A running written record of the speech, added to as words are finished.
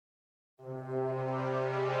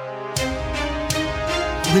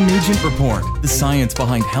The Nugent Report, the science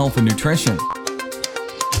behind health and nutrition.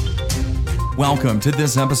 Welcome to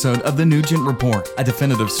this episode of The Nugent Report, a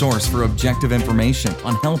definitive source for objective information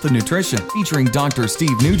on health and nutrition, featuring Dr.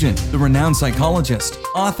 Steve Nugent, the renowned psychologist,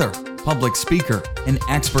 author, public speaker, and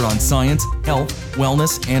expert on science, health,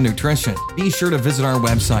 wellness, and nutrition. Be sure to visit our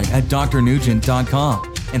website at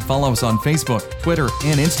drnugent.com and follow us on Facebook, Twitter,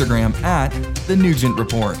 and Instagram at The Nugent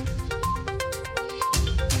Report.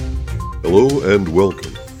 Hello and welcome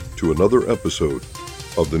to another episode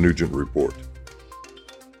of The Nugent Report.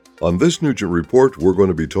 On this Nugent Report, we're going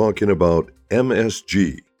to be talking about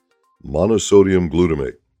MSG, monosodium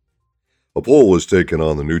glutamate. A poll was taken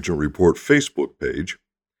on the Nugent Report Facebook page,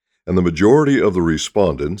 and the majority of the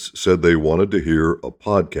respondents said they wanted to hear a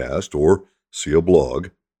podcast or see a blog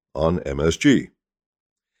on MSG.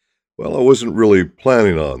 Well, I wasn't really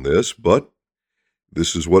planning on this, but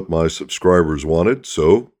this is what my subscribers wanted,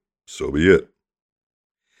 so be it.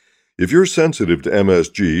 If you're sensitive to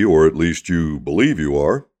MSG, or at least you believe you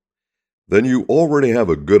are, then you already have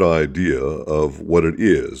a good idea of what it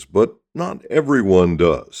is, but not everyone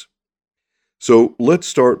does. So let's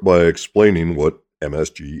start by explaining what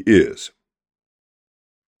MSG is.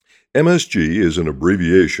 MSG is an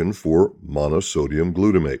abbreviation for monosodium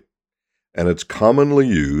glutamate, and it's commonly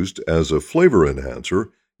used as a flavor enhancer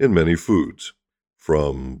in many foods,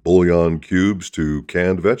 from bouillon cubes to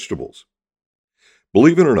canned vegetables.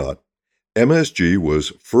 Believe it or not, MSG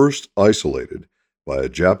was first isolated by a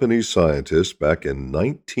Japanese scientist back in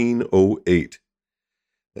 1908.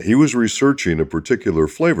 He was researching a particular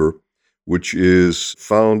flavor which is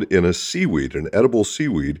found in a seaweed, an edible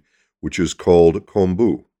seaweed, which is called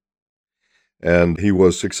kombu. And he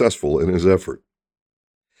was successful in his effort.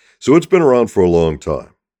 So it's been around for a long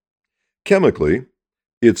time. Chemically,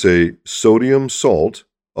 it's a sodium salt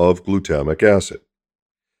of glutamic acid.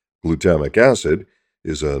 Glutamic acid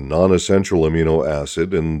is a non-essential amino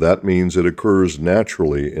acid, and that means it occurs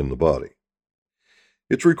naturally in the body.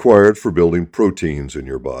 It's required for building proteins in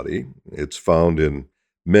your body. It's found in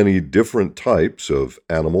many different types of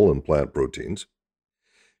animal and plant proteins.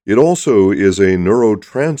 It also is a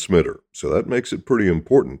neurotransmitter, so that makes it pretty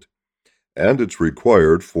important, and it's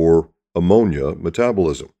required for ammonia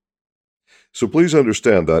metabolism. So please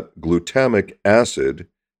understand that glutamic acid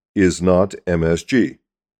is not MSG.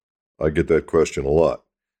 I get that question a lot.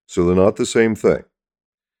 So they're not the same thing.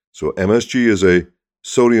 So MSG is a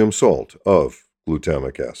sodium salt of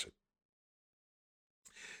glutamic acid.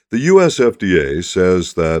 The U.S. FDA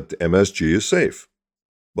says that MSG is safe,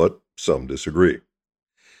 but some disagree.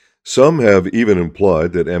 Some have even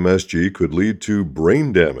implied that MSG could lead to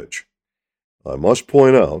brain damage. I must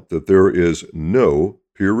point out that there is no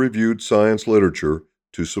peer-reviewed science literature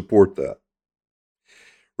to support that.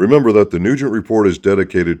 Remember that the Nugent Report is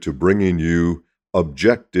dedicated to bringing you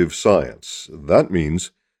objective science. That means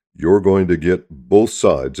you're going to get both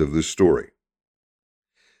sides of this story.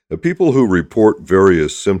 The people who report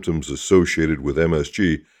various symptoms associated with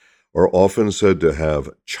MSG are often said to have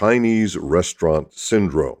Chinese restaurant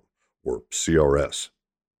syndrome, or CRS,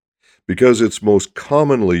 because it's most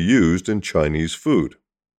commonly used in Chinese food.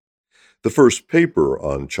 The first paper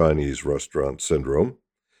on Chinese restaurant syndrome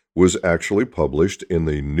was actually published in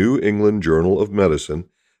the New England Journal of Medicine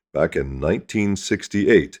back in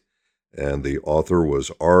 1968, and the author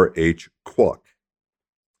was R.H. Kwok.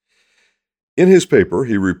 In his paper,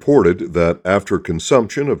 he reported that after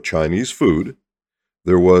consumption of Chinese food,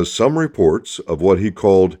 there was some reports of what he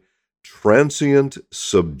called transient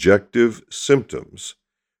subjective symptoms,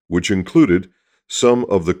 which included some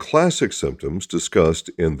of the classic symptoms discussed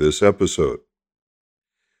in this episode.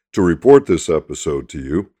 To report this episode to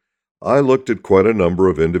you, I looked at quite a number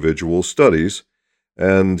of individual studies,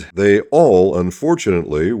 and they all,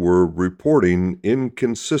 unfortunately, were reporting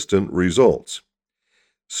inconsistent results.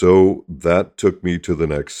 So that took me to the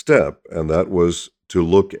next step, and that was to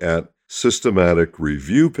look at systematic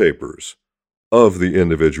review papers of the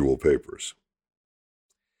individual papers.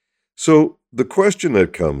 So the question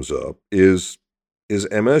that comes up is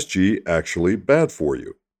MSG actually bad for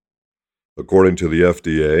you? According to the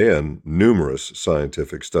FDA and numerous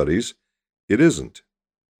scientific studies, it isn't.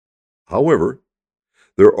 However,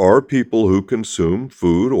 there are people who consume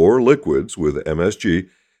food or liquids with MSG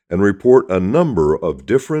and report a number of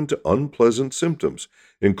different unpleasant symptoms,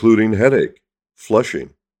 including headache,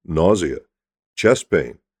 flushing, nausea, chest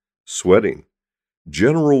pain, sweating,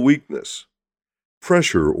 general weakness,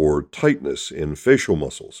 pressure or tightness in facial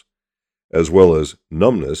muscles, as well as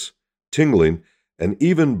numbness, tingling, and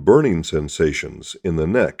even burning sensations in the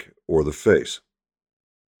neck or the face.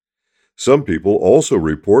 Some people also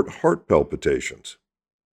report heart palpitations.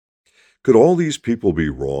 Could all these people be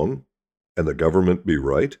wrong and the government be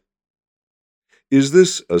right? Is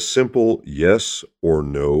this a simple yes or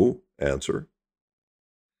no answer?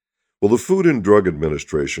 Well, the Food and Drug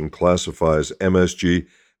Administration classifies MSG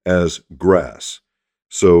as GRAS.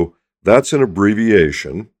 So that's an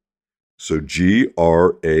abbreviation. So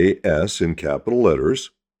GRAS in capital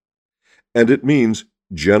letters. And it means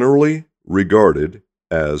generally regarded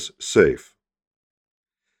as safe.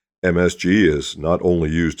 MSG is not only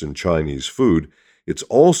used in Chinese food, it's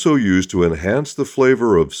also used to enhance the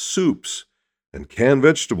flavor of soups and canned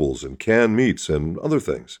vegetables and canned meats and other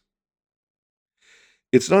things.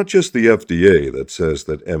 It's not just the FDA that says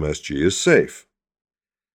that MSG is safe.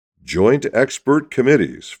 Joint expert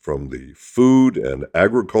committees from the Food and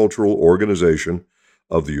Agricultural Organization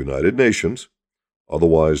of the United Nations,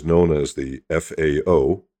 otherwise known as the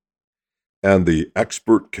FAO, and the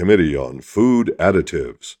Expert Committee on Food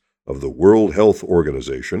Additives of the World Health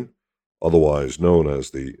Organization, otherwise known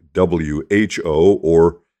as the WHO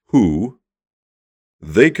or WHO,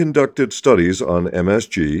 they conducted studies on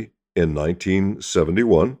MSG in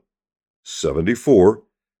 1971, 74,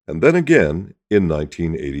 and then again in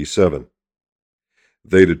 1987.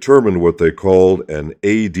 They determined what they called an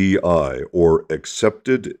ADI, or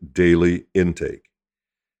Accepted Daily Intake,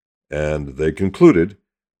 and they concluded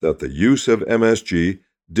that the use of MSG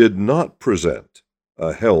did not present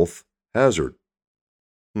a health hazard.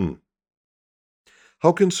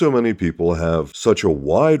 How can so many people have such a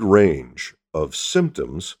wide range of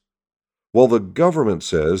symptoms while the government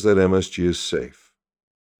says that MSG is safe?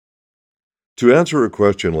 To answer a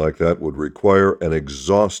question like that would require an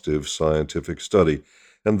exhaustive scientific study,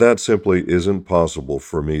 and that simply isn't possible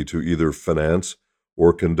for me to either finance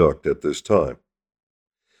or conduct at this time.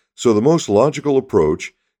 So the most logical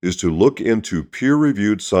approach is to look into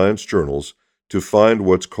peer-reviewed science journals to find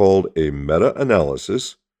what's called a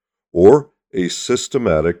meta-analysis or a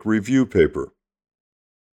systematic review paper.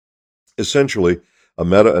 Essentially, a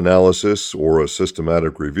meta-analysis or a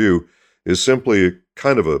systematic review is simply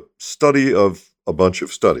kind of a study of a bunch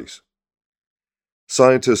of studies.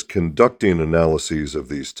 Scientists conducting analyses of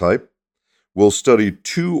these type will study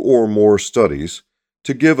 2 or more studies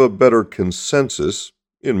to give a better consensus,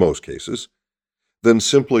 in most cases, than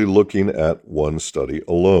simply looking at one study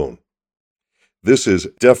alone. This is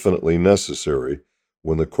definitely necessary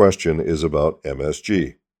when the question is about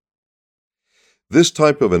MSG. This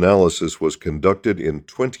type of analysis was conducted in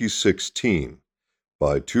 2016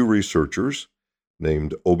 by 2 researchers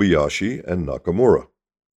named Obayashi and Nakamura.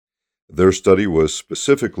 Their study was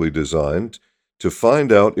specifically designed to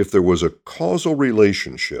find out if there was a causal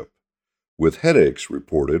relationship with headaches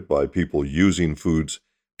reported by people using foods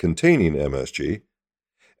containing MSG,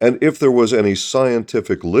 and if there was any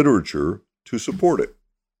scientific literature to support it.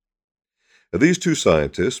 These 2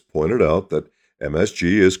 scientists pointed out that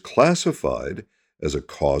MSG is classified as a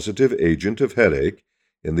causative agent of headache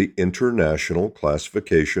in the International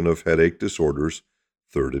Classification of Headache Disorders,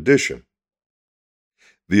 3rd edition.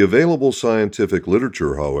 The available scientific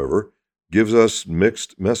literature, however, gives us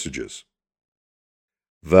mixed messages.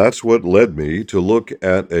 That's what led me to look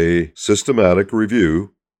at a systematic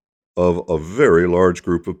review of a very large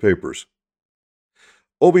group of papers.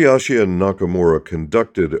 Obayashi and Nakamura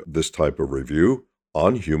conducted this type of review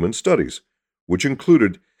on human studies, which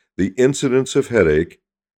included the incidence of headache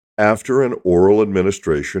after an oral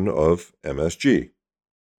administration of MSG.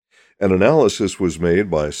 An analysis was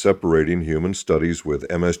made by separating human studies with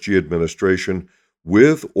MSG administration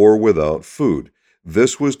with or without food.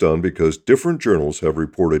 This was done because different journals have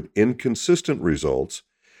reported inconsistent results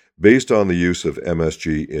based on the use of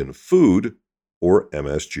MSG in food or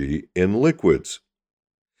MSG in liquids.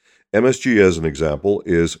 MSG, as an example,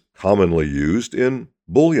 is commonly used in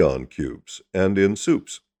bouillon cubes and in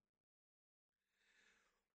soups.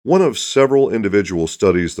 One of several individual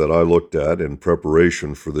studies that I looked at in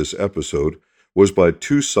preparation for this episode was by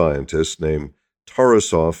 2 scientists named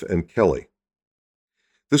Tarasov and Kelly.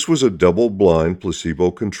 This was a double-blind placebo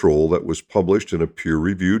control that was published in a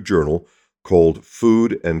peer-reviewed journal called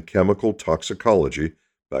Food and Chemical Toxicology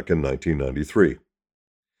back in 1993.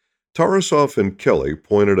 Tarasov and Kelly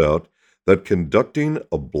pointed out that conducting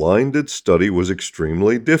a blinded study was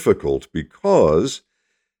extremely difficult because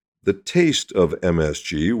the taste of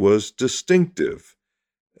MSG was distinctive,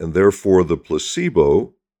 and therefore the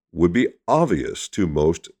placebo would be obvious to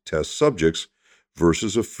most test subjects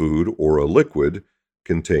versus a food or a liquid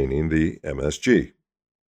containing the MSG.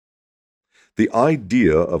 The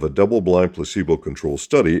idea of a double-blind placebo-controlled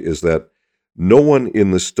study is that no one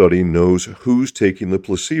in the study knows who's taking the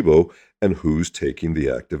placebo and who's taking the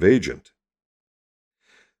active agent.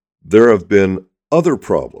 There have been other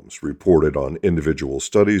problems reported on individual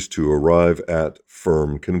studies to arrive at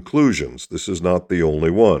firm conclusions. This is not the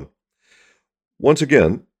only one. Once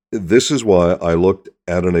again, this is why I looked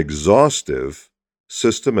at an exhaustive,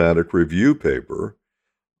 systematic review paper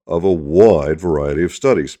of a wide variety of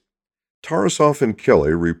studies. Tarasoff and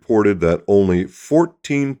Kelly reported that only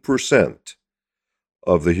 14%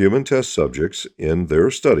 of the human test subjects in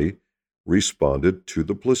their study responded to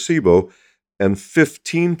the placebo, and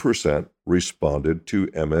 15% responded to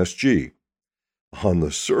MSG. On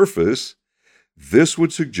the surface, this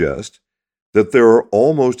would suggest that there are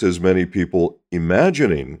almost as many people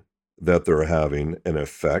imagining that they're having an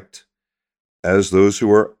effect as those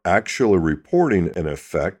who are actually reporting an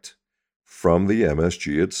effect from the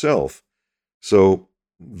MSG itself. So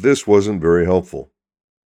this wasn't very helpful.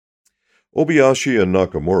 Obayashi and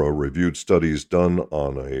Nakamura reviewed studies done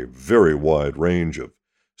on a very wide range of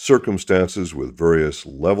circumstances with various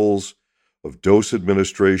levels of dose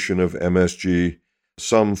administration of MSG,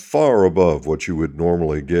 some far above what you would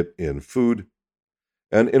normally get in food,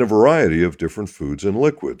 and in a variety of different foods and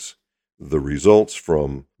liquids. The results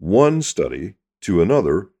from one study to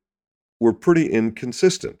another were pretty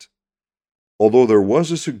inconsistent, although there was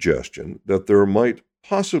a suggestion that there might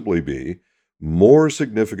possibly be more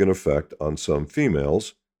significant effect on some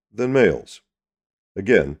females than males.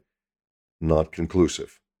 Again, not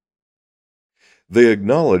conclusive. They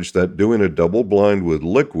acknowledged that doing a double blind with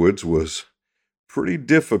liquids was pretty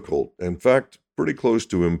difficult, in fact, pretty close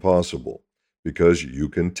to impossible, because you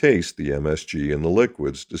can taste the MSG in the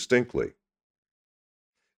liquids distinctly.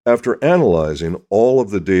 After analyzing all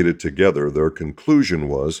of the data together, their conclusion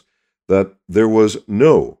was that there was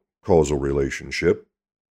no causal relationship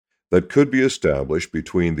that could be established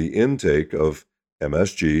between the intake of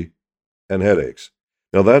MSG and headaches.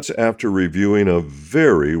 Now, that's after reviewing a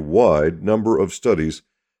very wide number of studies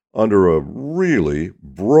under a really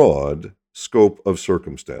broad scope of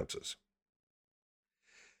circumstances.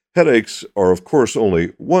 Headaches are, of course,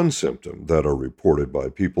 only one symptom that are reported by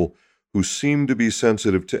people who seem to be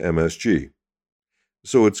sensitive to MSG.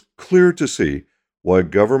 So it's clear to see why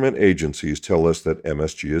government agencies tell us that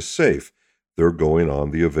MSG is safe. They're going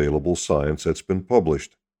on the available science that's been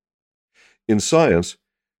published. In science,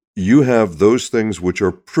 you have those things which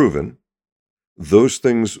are proven, those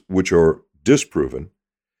things which are disproven,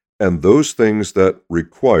 and those things that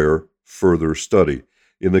require further study.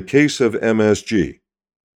 In the case of MSG,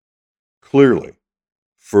 clearly,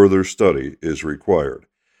 further study is required.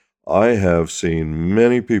 I have seen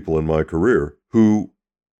many people in my career who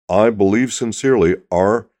I believe sincerely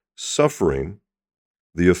are suffering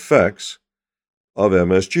the effects of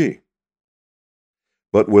MSG.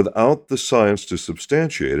 But without the science to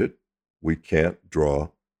substantiate it, we can't draw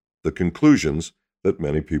the conclusions that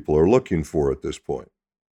many people are looking for at this point.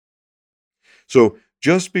 So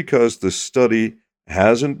just because the study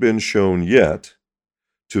hasn't been shown yet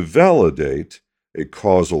to validate a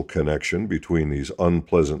causal connection between these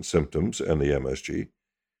unpleasant symptoms and the MSG,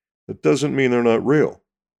 that doesn't mean they're not real.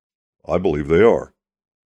 I believe they are.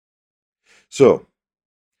 So,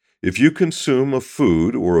 if you consume a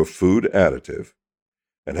food or a food additive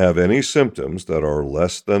and have any symptoms that are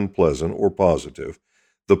less than pleasant or positive,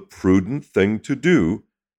 the prudent thing to do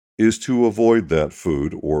is to avoid that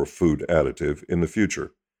food or food additive in the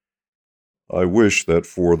future. I wish that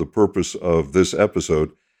for the purpose of this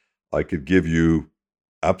episode, I could give you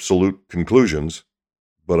absolute conclusions,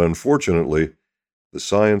 but unfortunately, the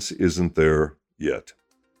science isn't there yet.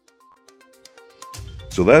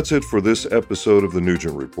 So that's it for this episode of the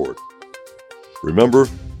Nugent Report. Remember,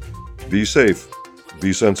 be safe,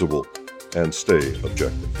 be sensible, and stay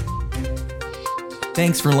objective.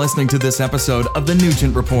 Thanks for listening to this episode of the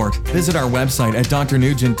Nugent Report. Visit our website at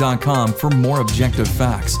drnugent.com for more objective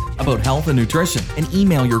facts about health and nutrition, and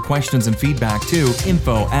email your questions and feedback to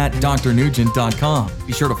info@drnugent.com.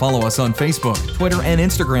 Be sure to follow us on Facebook, Twitter, and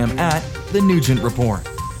Instagram at The Nugent Report.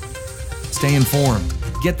 Stay informed.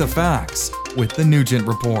 Get the facts with The Nugent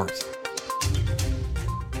Report.